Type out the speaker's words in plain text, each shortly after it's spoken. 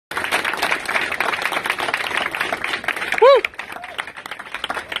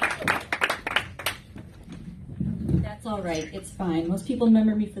all right, it's fine. Most people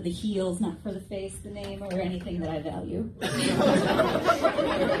remember me for the heels, not for the face, the name, or anything that I value. It's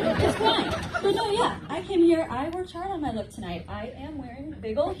fine. But no, yeah, I came here, I worked hard on my look tonight. I am wearing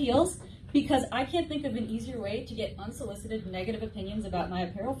big old heels because I can't think of an easier way to get unsolicited negative opinions about my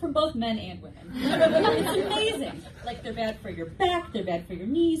apparel from both men and women. It's amazing. Like, they're bad for your back, they're bad for your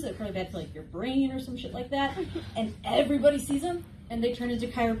knees, they're probably bad for like your brain or some shit like that. And everybody sees them and they turn into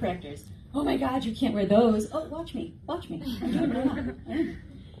chiropractors. Oh my God, you can't wear those. Oh, watch me. I'm doing it right now.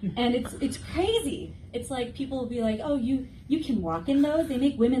 And it's crazy. It's like people will be like, oh, you can walk in those. They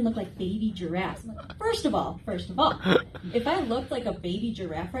make women look like baby giraffes. I'm like, first of all, if I looked like a baby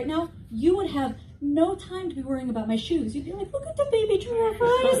giraffe right now, you would have no time to be worrying about my shoes. You'd be like, look at the baby giraffe.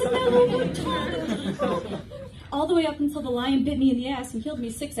 Isn't that lovely? All the way up until the lion bit me in the ass and killed me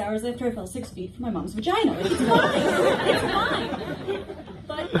 6 hours after I fell 6 feet from my mom's vagina. It's fine. It's fine.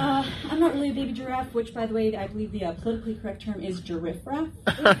 But I'm not really a baby giraffe, which, by the way, I believe the politically correct term is giraffraff.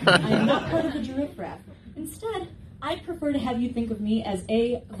 I am not part of the giraffraff. Instead, I prefer to have you think of me as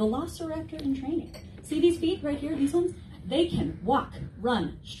a velociraptor in training. See these feet right here, these ones? They can walk,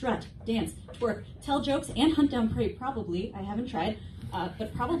 run, strut, dance, twerk, tell jokes, and hunt down prey, probably. I haven't tried,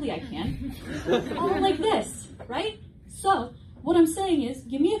 but probably I can. All like this, right? So, what I'm saying is,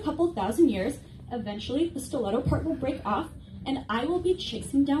 give me a couple thousand years, eventually the stiletto part will break off, and I will be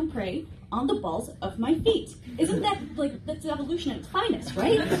chasing down prey on the balls of my feet. Isn't that, like, that's evolution at its finest,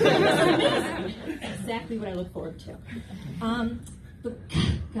 right? It's amazing. Exactly what I look forward to. But,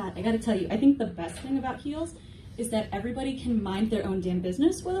 God, I gotta tell you, I think the best thing about heels is that everybody can mind their own damn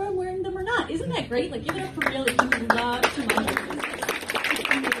business, whether I'm wearing them or not. Isn't that great? Like, give it up for real if you love to mind your business.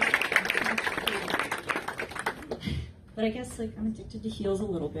 But I guess, like, I'm addicted to heels a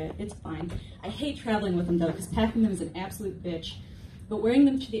little bit. It's fine. I hate traveling with them, though, because packing them is an absolute bitch. But wearing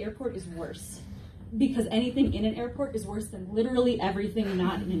them to the airport is worse. Because anything in an airport is worse than literally everything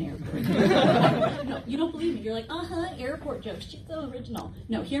not in an airport. No, you don't believe me. You're like, airport jokes. She's so original.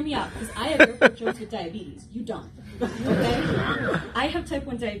 No, hear me out, because I have airport jokes with diabetes. You don't. Okay? I have type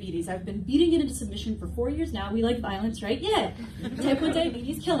 1 diabetes. I've been beating it into submission for 4 years now. We like violence, right? Yeah. Type 1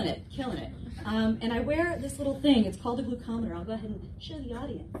 diabetes, killing it. And I wear this little thing. It's called a glucometer. I'll go ahead and show the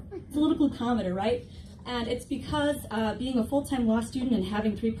audience. It's a little glucometer, right? And it's because being a full-time law student and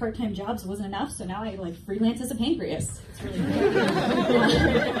having 3 part-time jobs wasn't enough, so now I like freelance as a pancreas. It's really cool.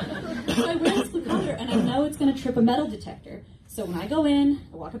 So I wear this glucometer, and I know it's going to trip a metal detector. So when I go in,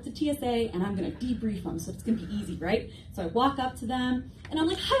 I walk up to TSA, and I'm going to debrief them, so it's going to be easy, right? So I walk up to them, and I'm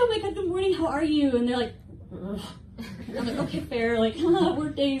like, hi, oh my God, good morning, how are you? And they're like, ugh. I'm like, okay, fair, like,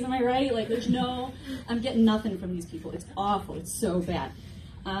 work days, am I right? Like, I'm getting nothing from these people. It's awful, it's so bad.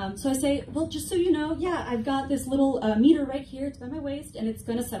 So I say, well, just so you know, yeah, I've got this little meter right here, it's by my waist, and it's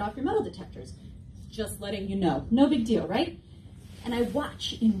gonna set off your metal detectors. Just letting you know. No big deal, right? And I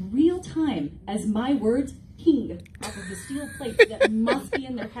watch in real time as my words ping off of the steel plates that must be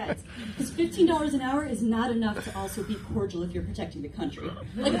in their heads. Because $15 an hour is not enough to also be cordial if you're protecting the country.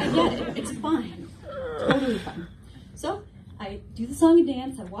 Like, I get it, it's fine. Totally fine. So, I do the song and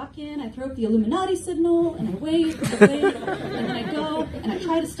dance, I walk in, I throw up the Illuminati signal, and I wait, and then I go, and I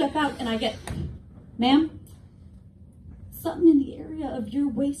try to step out, and I get, ma'am, something in the area of your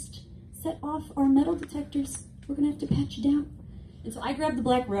waist set off our metal detectors. We're gonna have to pat you down. And so I grab the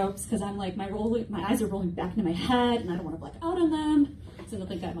black ropes, because I'm like, my eyes are rolling back into my head, and I don't want to black out on them, so they'll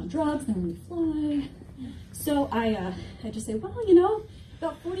think I'm on drugs, and then we fly. So I just say, well, you know,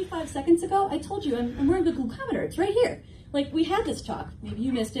 about 45 seconds ago, I told you I'm wearing the glucometer, it's right here. Like, we had this talk. Maybe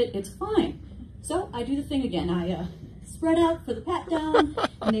you missed it. It's fine. So I do the thing again. I spread out for the pat down,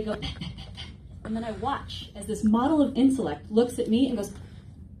 and they go pat, pat, pat, pat. And then I watch as this model of intellect looks at me and goes,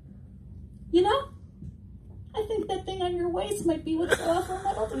 you know, I think that thing on your waist might be what's off our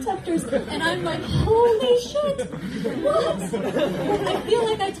metal detectors. And I'm like, holy shit, what? I feel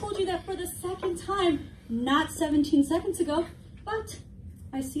like I told you that for the second time, not 17 seconds ago, but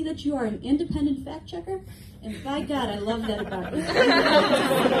I see that you are an independent fact checker, and by God, I love that about you.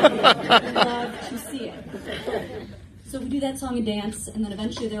 I love to see it. So we do that song and dance, and then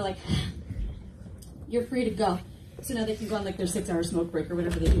eventually they're like, you're free to go. So now they can go on like their 6-hour smoke break or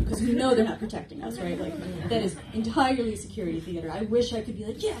whatever they do, because we know they're not protecting us, right? Like, that is entirely security theater. I wish I could be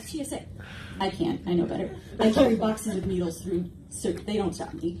like, yeah, TSA. I can't, I know better. I carry boxes of needles through, so they don't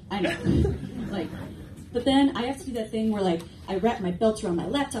stop me, I know. Like, but then I have to do that thing where, like, I wrap my belts around my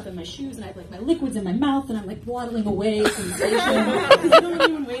laptop and my shoes, and I have, like, my liquids in my mouth, and I'm, like, waddling away from the station. Because you don't have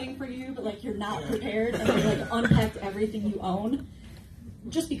anyone waiting for you, but, like, you're not prepared, and you, like, unpacked everything you own.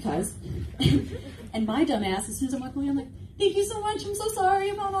 just because. And my dumb ass, as soon as I'm walking away, I'm like, thank you so much, I'm so sorry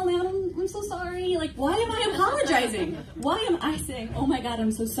about all that, I'm so sorry. Like, why am I apologizing? Why am I saying, oh my God,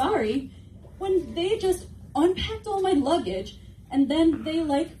 I'm so sorry, when they just unpacked all my luggage and then they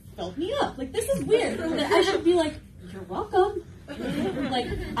like filled me up? Like, this is weird. I should be like, you're welcome. Like,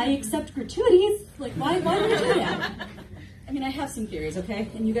 I accept gratuities. Like, why would I do that? I mean, I have some theories, okay?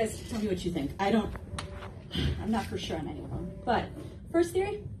 And you guys tell me what you think. I'm not for sure on any of them. But first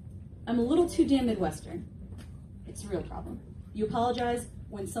theory, I'm a little too damn Midwestern. It's a real problem. You apologize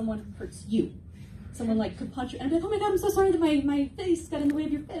when someone hurts you. Someone like could punch you and I'd be like, oh my God, I'm so sorry that my face got in the way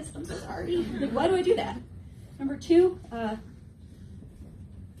of your fist. I'm so sorry. Like, why do I do that? Number two,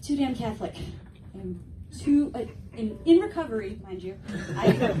 too damn Catholic. In recovery, mind you.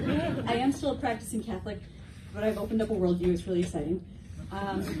 I am still a practicing Catholic, but I've opened up a worldview. It's really exciting.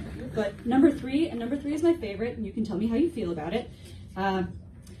 But number three is my favorite, and you can tell me how you feel about it.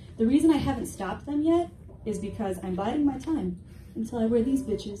 The reason I haven't stopped them yet is because I'm biding my time until I wear these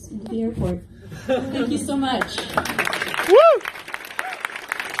bitches into the airport. Thank you so much. Woo!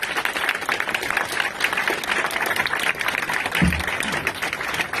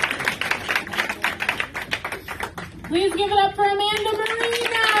 Please give it up for Amanda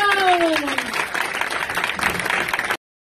Marino!